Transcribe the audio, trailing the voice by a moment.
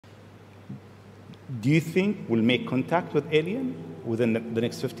Do you think we'll make contact with alien within the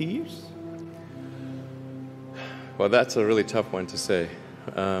next 50 years? Well, that's a really tough one to say.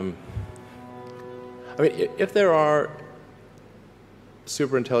 I mean, if there are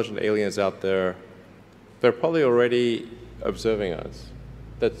super intelligent aliens out there, they're probably already observing us.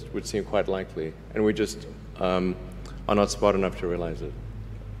 That would seem quite likely, and we just are not smart enough to realize it.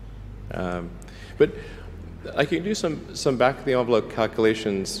 But I can do some back-of-the-envelope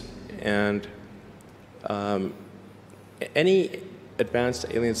calculations, and any advanced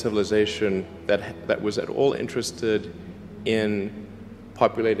alien civilization that was at all interested in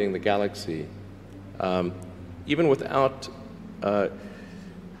populating the galaxy, even without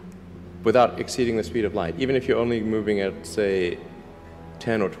exceeding the speed of light, even if you're only moving at, say,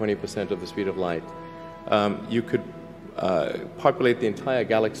 10 or 20% of the speed of light, you could populate the entire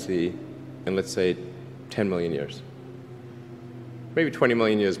galaxy in, let's say, 10 million years. Maybe 20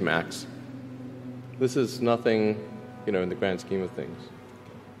 million years max. This is nothing, in the grand scheme of things.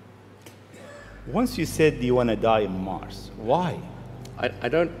 Once you said you want to die on Mars, why? I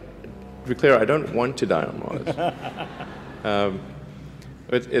don't, to be clear, I don't want to die on Mars.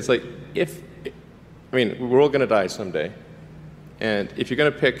 It's like, we're all going to die someday. And if you're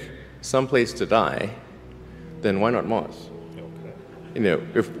going to pick some place to die, then why not Mars? Okay.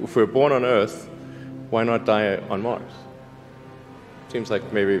 If we're born on Earth, why not die on Mars? Seems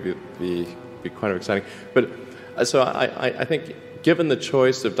like maybe it'd be kind of exciting. But so I think, given the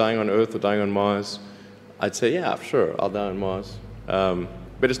choice of dying on Earth or dying on Mars, I'd say, yeah, sure, I'll die on Mars.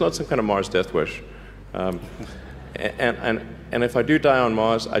 But it's not some kind of Mars death wish. And if I do die on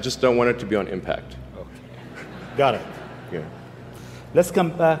Mars, I just don't want it to be on impact. Okay. Got it. Yeah. Let's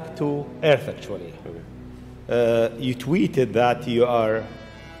come back to Earth, actually. Okay. You tweeted that you are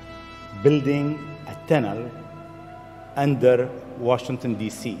building a tunnel under Washington,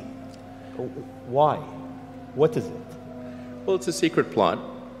 D.C. Why? What is it? Well, it's a secret plot.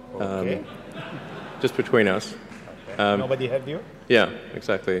 Okay. Just between us. Okay. Nobody heard you? Yeah,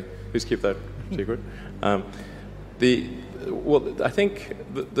 exactly. Please keep that secret. I think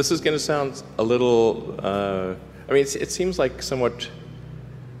this is going to sound a little. It seems like somewhat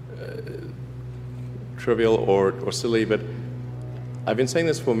trivial or silly, but I've been saying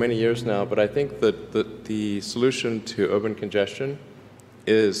this for many years now. But I think that the solution to urban congestion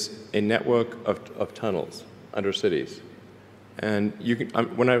is a network of tunnels under cities. And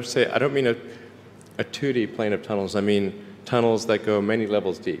when I say, I don't mean a 2D plane of tunnels. I mean tunnels that go many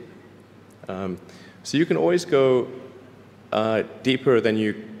levels deep. So you can always go deeper than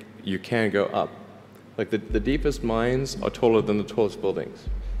you can go up. Like the deepest mines are taller than the tallest buildings.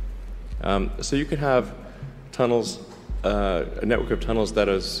 So you could have tunnels, a network of tunnels that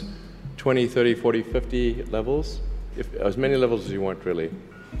is 20, 30, 40, 50 levels, as many levels as you want, really.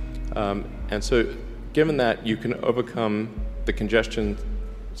 And so given that, you can overcome the congestion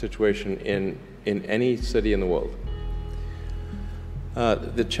situation in any city in the world.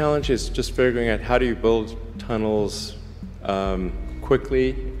 The challenge is just figuring out how do you build tunnels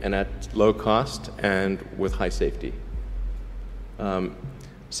quickly and at low cost and with high safety.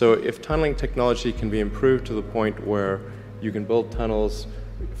 So if tunneling technology can be improved to the point where you can build tunnels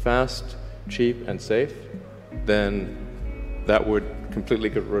fast, cheap, and safe, then that would completely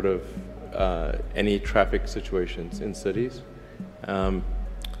get rid of any traffic situations in cities. And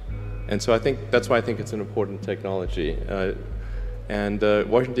so that's why I think it's an important technology.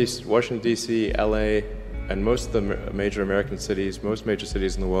 Washington, D.C., L.A., and most of the major American cities, most major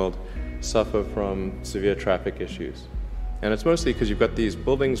cities in the world, suffer from severe traffic issues. And it's mostly because you've got these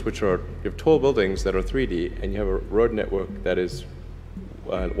buildings you have tall buildings that are 3D, and you have a road network that is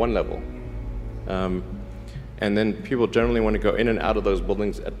one level. And then people generally want to go in and out of those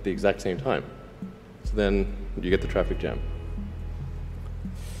buildings at the exact same time. So then you get the traffic jam.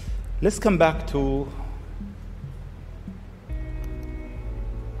 Let's come back to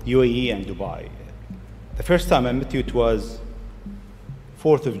UAE and Dubai. The first time I met you, it was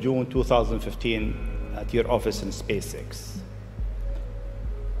 4th of June, 2015, at your office in SpaceX.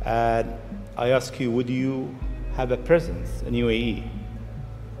 And I asked you, would you have a presence in UAE?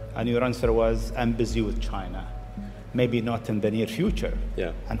 And your answer was, I'm busy with China. Maybe not in the near future.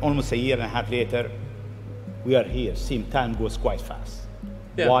 Yeah. And almost a year and a half later, we are here. Time goes quite fast.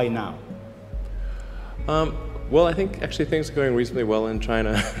 Yeah. Why now? Well, I think actually things are going reasonably well in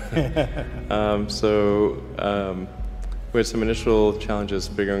China. We had some initial challenges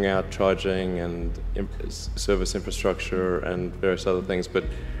figuring out charging and service infrastructure and various other things, but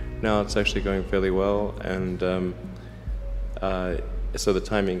now it's actually going fairly well, and so the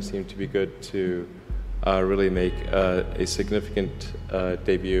timing seemed to be good to really make a significant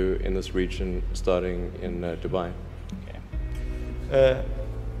debut in this region, starting in Dubai. Okay.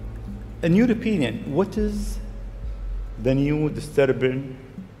 In your opinion, what is the new disturbing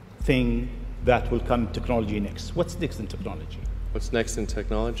thing that will come in technology next? What's next in technology? What's next in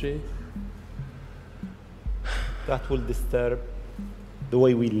technology? That will disturb the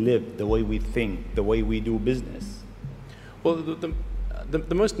way we live, the way we think, the way we do business. Well,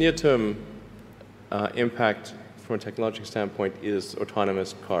 the most near-term impact from a technological standpoint is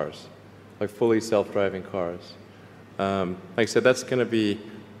autonomous cars, like fully self-driving cars. Like I said, that's going to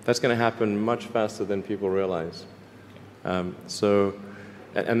happen much faster than people realize. It's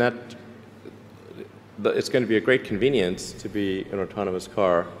going to be a great convenience to be an autonomous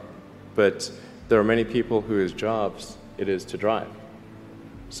car, but there are many people whose jobs it is to drive.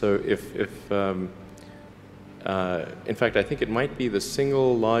 So in fact, I think it might be the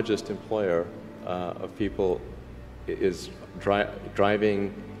single largest employer of people is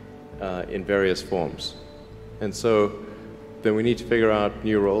driving in various forms. And so then we need to figure out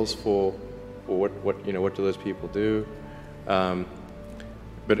new roles for what do those people do.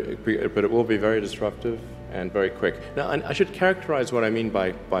 But it will be very disruptive and very quick. Now, I should characterize what I mean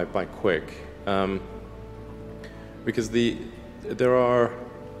by quick, because there are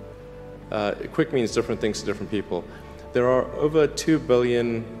quick means different things to different people. There are over 2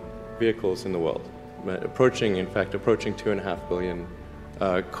 billion vehicles in the world, approaching 2.5 billion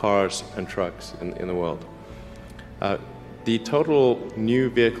cars and trucks in the world. The total new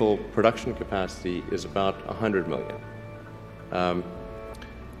vehicle production capacity is about 100 million,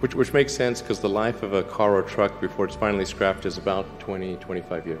 which makes sense because the life of a car or truck before it's finally scrapped is about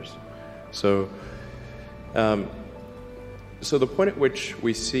 25 years. So the point at which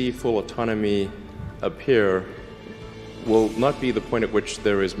we see full autonomy appear will not be the point at which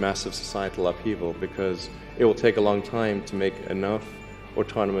there is massive societal upheaval, because it will take a long time to make enough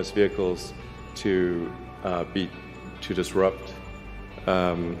autonomous vehicles to disrupt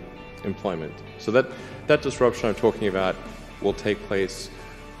employment. So that disruption I'm talking about will take place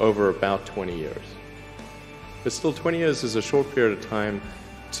over about 20 years. But still, 20 years is a short period of time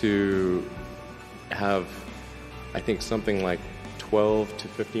to have, I think, something like 12 to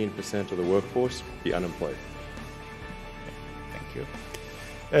 15% of the workforce be unemployed. Thank you.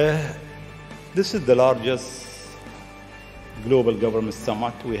 This is the largest global government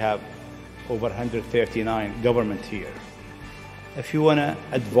summit. We have over 139 governments here. If you want to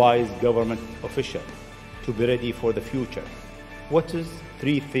advise government officials to be ready for the future, what is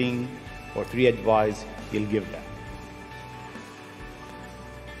 3 things or 3 advice you'll give them?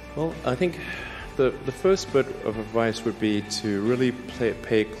 Well, I think the first bit of advice would be to really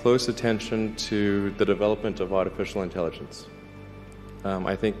pay close attention to the development of artificial intelligence.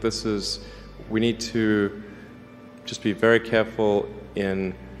 I think we need to just be very careful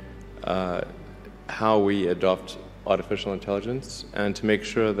in how we adopt artificial intelligence, and to make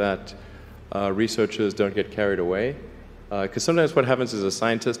sure that researchers don't get carried away. Because sometimes what happens is a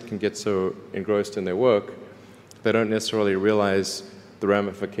scientist can get so engrossed in their work, they don't necessarily realize the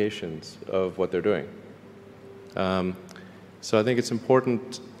ramifications of what they're doing. So I think it's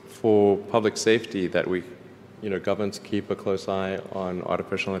important for public safety that governments keep a close eye on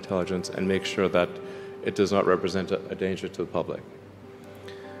artificial intelligence and make sure that it does not represent a danger to the public.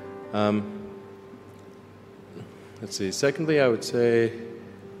 Let's see. Secondly, I would say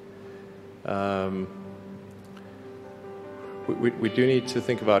we do need to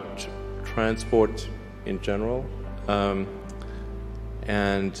think about transport in general,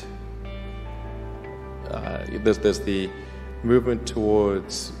 and there's the movement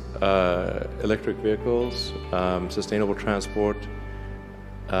towards electric vehicles, sustainable transport.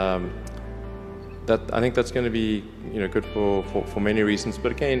 I think that's going to be good for many reasons,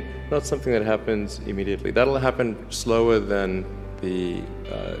 but again, not something that happens immediately. That'll happen slower than the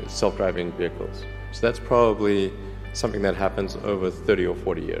self-driving vehicles. So that's probably something that happens over 30 or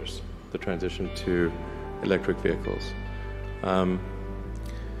 40 years, the transition to electric vehicles.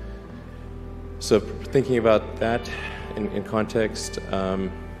 So thinking about that in context,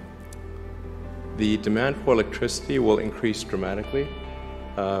 the demand for electricity will increase dramatically.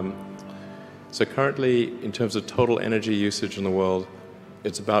 So currently, in terms of total energy usage in the world,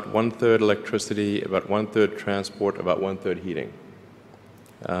 it's about 1/3 electricity, about 1/3 transport, about 1/3 heating.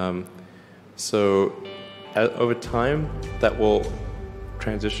 So over time, that will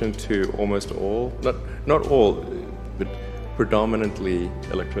transition to almost all, not all, but predominantly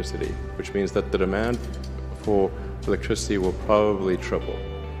electricity, which means that the demand for electricity will probably triple.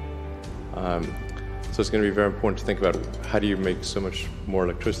 So it's going to be very important to think about how do you make so much more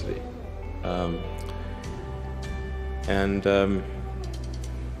electricity. And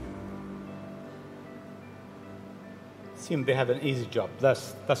seem they have an easy job.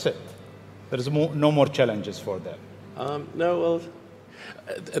 That's it. There is no more challenges for them. no, well,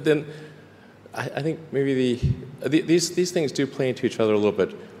 then I think maybe these things do play into each other a little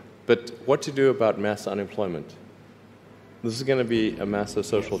bit. But what to do about mass unemployment? This is going to be a massive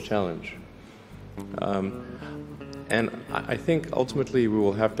social challenge. And I think ultimately we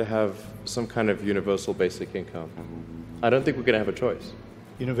will have to have some kind of universal basic income. I don't think we're going to have a choice.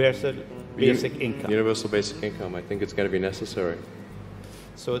 Universal basic income. Universal basic income. I think it's going to be necessary.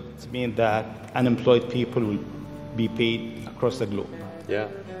 So it means that unemployed people will be paid across the globe. Yeah.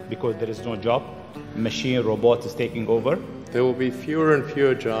 Because there is no job, machine, robot is taking over. There will be fewer and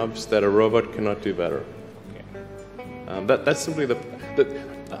fewer jobs that a robot cannot do better. Okay. That's simply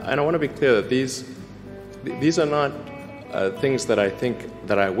and I want to be clear that these are not things that I think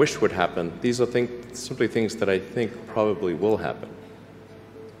that I wish would happen. These are simply things that I think probably will happen.